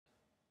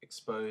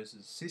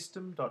exposes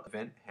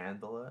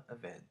system.eventHandler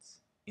events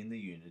in the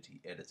Unity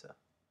editor.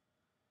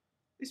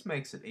 This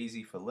makes it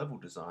easy for level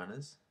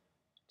designers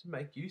to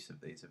make use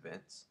of these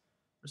events,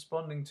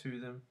 responding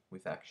to them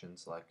with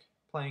actions like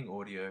playing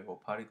audio or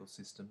particle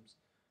systems,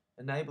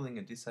 enabling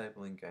and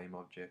disabling game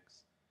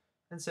objects,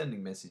 and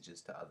sending messages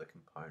to other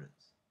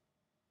components.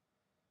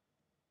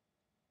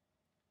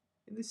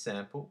 In this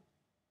sample,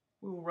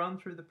 we will run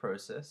through the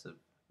process of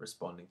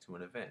responding to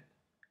an event.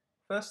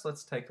 First,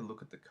 let's take a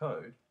look at the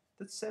code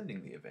that's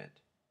sending the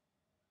event.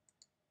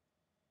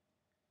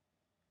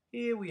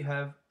 Here we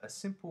have a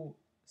simple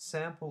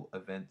sample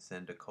event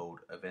sender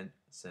called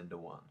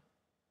event_sender1.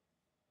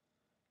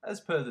 As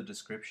per the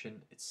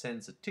description, it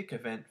sends a tick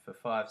event for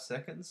 5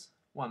 seconds,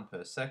 1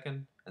 per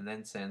second, and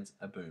then sends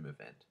a boom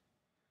event.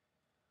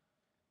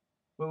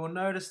 We will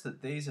notice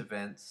that these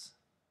events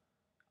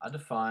are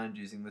defined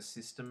using the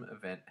system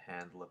event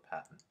handler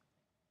pattern.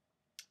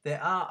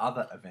 There are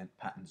other event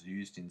patterns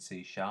used in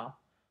C#,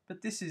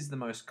 but this is the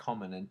most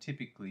common and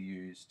typically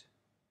used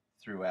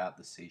throughout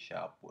the C#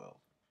 world.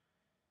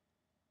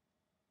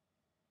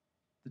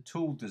 The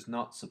tool does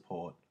not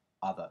support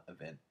other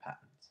event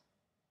patterns.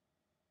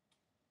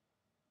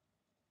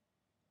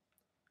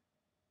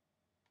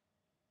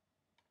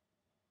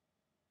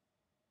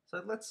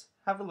 So let's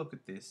have a look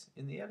at this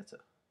in the editor.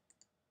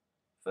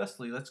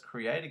 Firstly, let's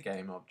create a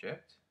game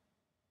object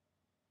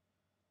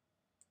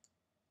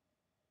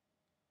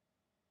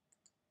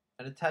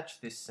and attach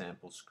this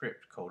sample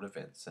script called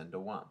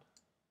event_sender1.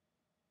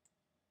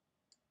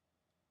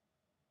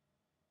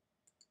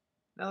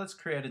 Now let's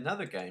create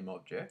another game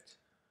object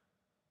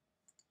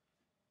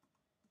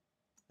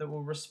that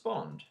will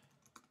respond.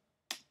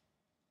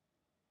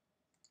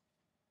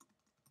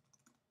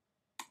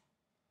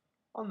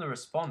 On the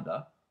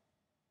responder,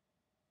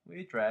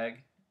 we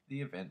drag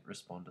the event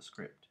responder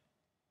script.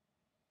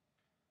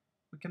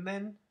 We can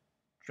then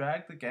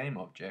drag the game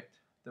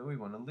object that we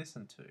want to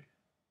listen to,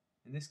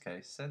 in this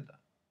case sender.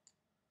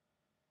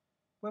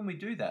 When we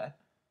do that,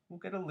 we'll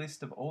get a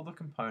list of all the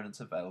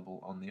components available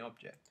on the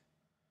object.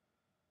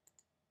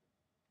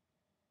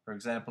 For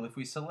example, if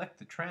we select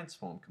the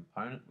transform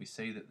component, we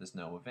see that there's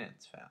no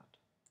events found.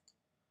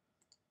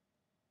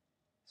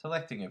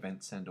 Selecting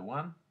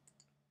event_sender1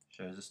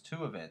 shows us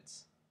 2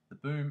 events, the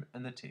boom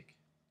and the tick.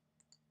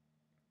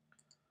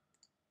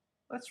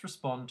 Let's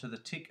respond to the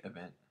tick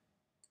event.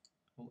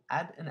 We'll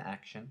add an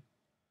action,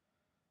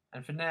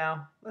 and for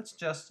now, let's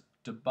just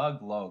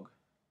debug log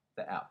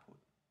the output.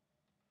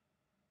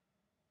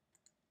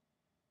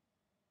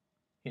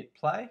 Hit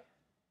play,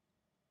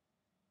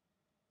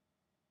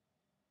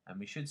 and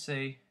we should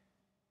see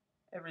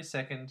every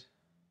second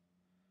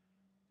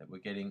that we're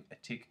getting a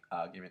tick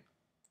argument.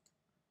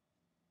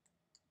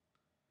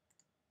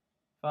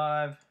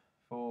 5,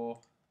 4,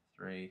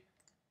 3,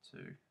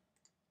 2,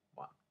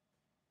 1.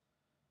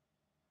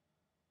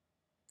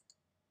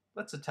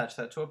 Let's attach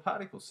that to a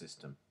particle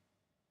system.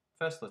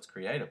 First, let's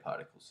create a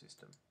particle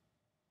system.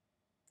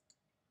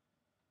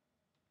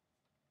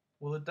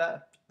 We'll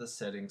adapt the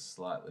settings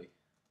slightly.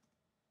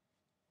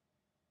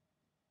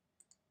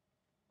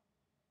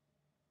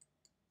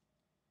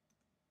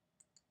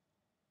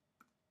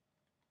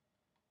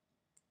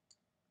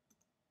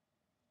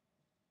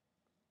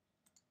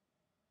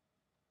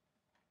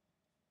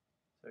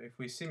 So if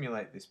we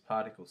simulate this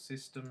particle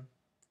system,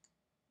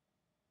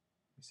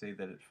 we see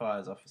that it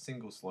fires off a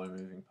single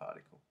slow-moving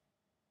particle.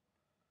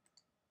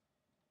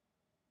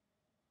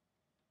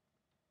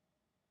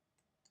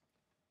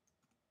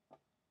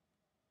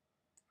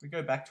 If we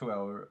go back to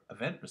our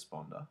event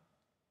responder,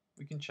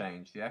 we can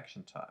change the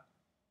action type.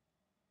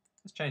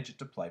 Let's change it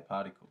to play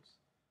particles.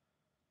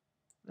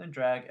 Then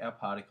drag our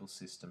particle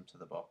system to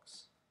the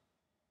box.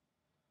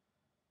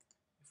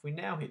 If we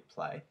now hit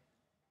play,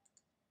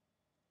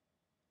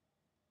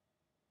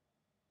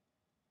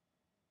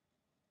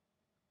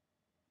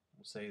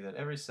 we'll see that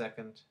every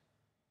second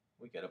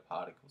we get a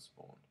particle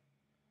spawned.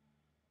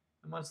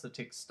 And once the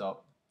ticks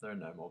stop, there are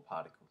no more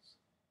particles.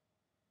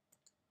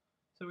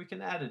 So we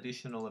can add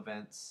additional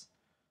events.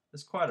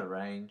 There's quite a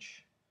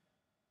range.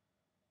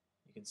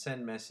 You can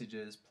send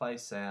messages, play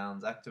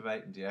sounds,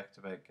 activate and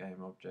deactivate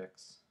game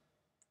objects,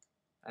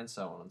 and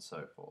so on and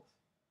so forth.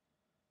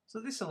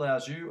 So this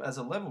allows you as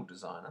a level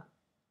designer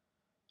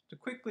to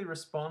quickly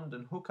respond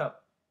and hook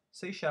up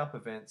C#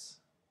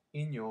 events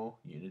in your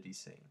Unity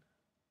scene.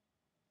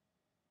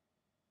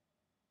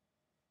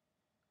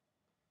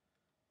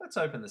 Let's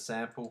open the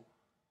sample.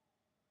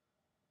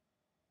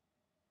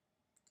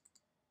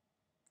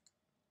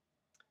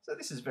 So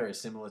this is very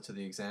similar to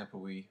the example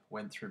we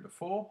went through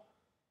before.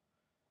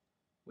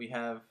 We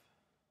have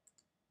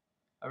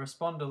a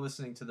responder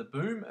listening to the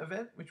boom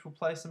event, which will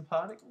play some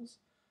particles,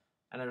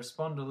 and a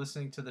responder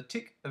listening to the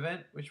tick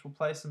event, which will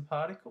play some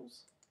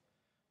particles.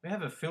 We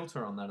have a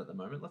filter on that at the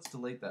moment. Let's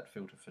delete that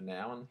filter for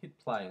now and hit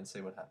play and see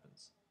what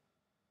happens.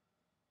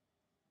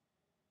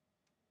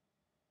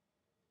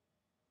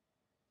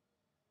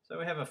 So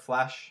we have a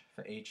flash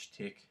for each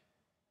tick,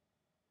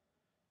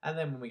 and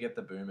then when we get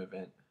the boom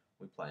event,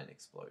 we play an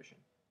explosion.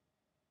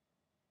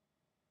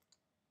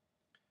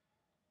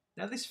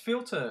 Now this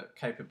filter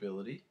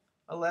capability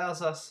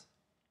allows us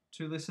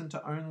to listen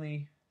to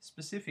only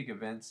specific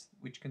events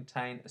which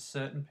contain a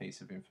certain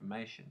piece of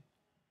information.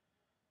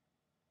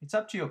 It's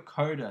up to your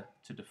coder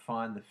to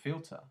define the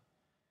filter.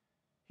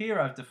 Here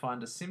I've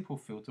defined a simple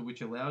filter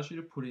which allows you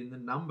to put in the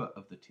number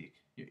of the tick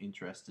you're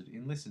interested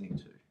in listening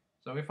to.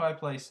 So if I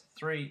place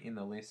 3 in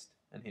the list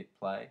and hit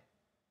play,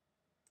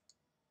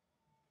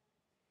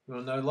 we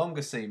will no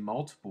longer see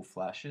multiple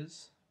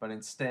flashes, but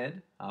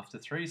instead, after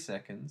 3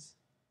 seconds,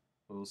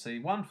 we will see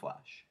 1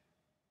 flash,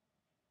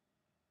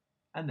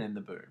 and then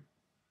the boom.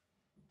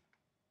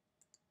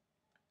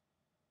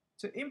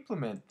 To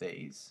implement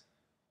these,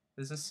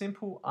 there's a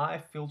simple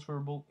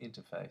iFilterable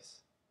interface.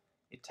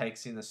 It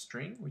takes in a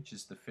string, which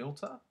is the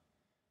filter,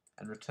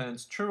 and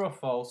returns true or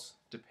false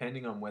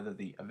depending on whether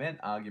the event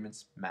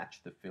arguments match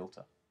the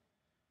filter.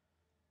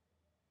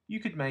 You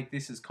could make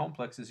this as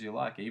complex as you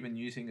like, even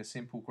using a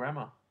simple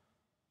grammar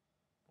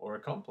or a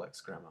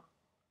complex grammar.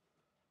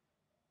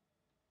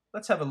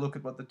 Let's have a look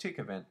at what the tick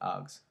event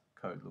args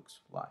code looks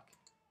like.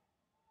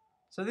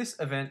 So this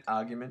event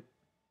argument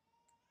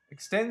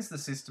extends the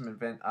system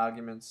event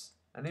arguments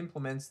and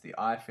implements the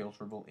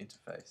iFilterable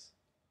interface.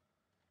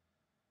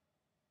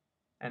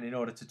 And in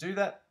order to do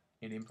that,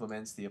 it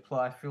implements the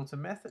apply filter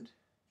method.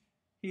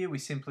 Here we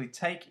simply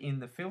take in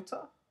the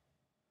filter,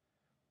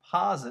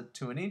 parse it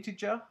to an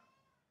integer,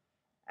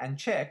 and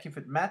check if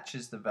it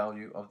matches the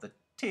value of the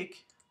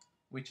tick,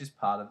 which is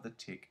part of the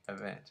tick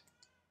event.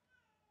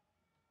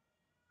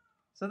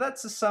 So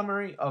that's a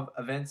summary of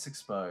events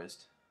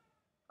exposed.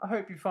 I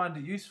hope you find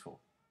it useful.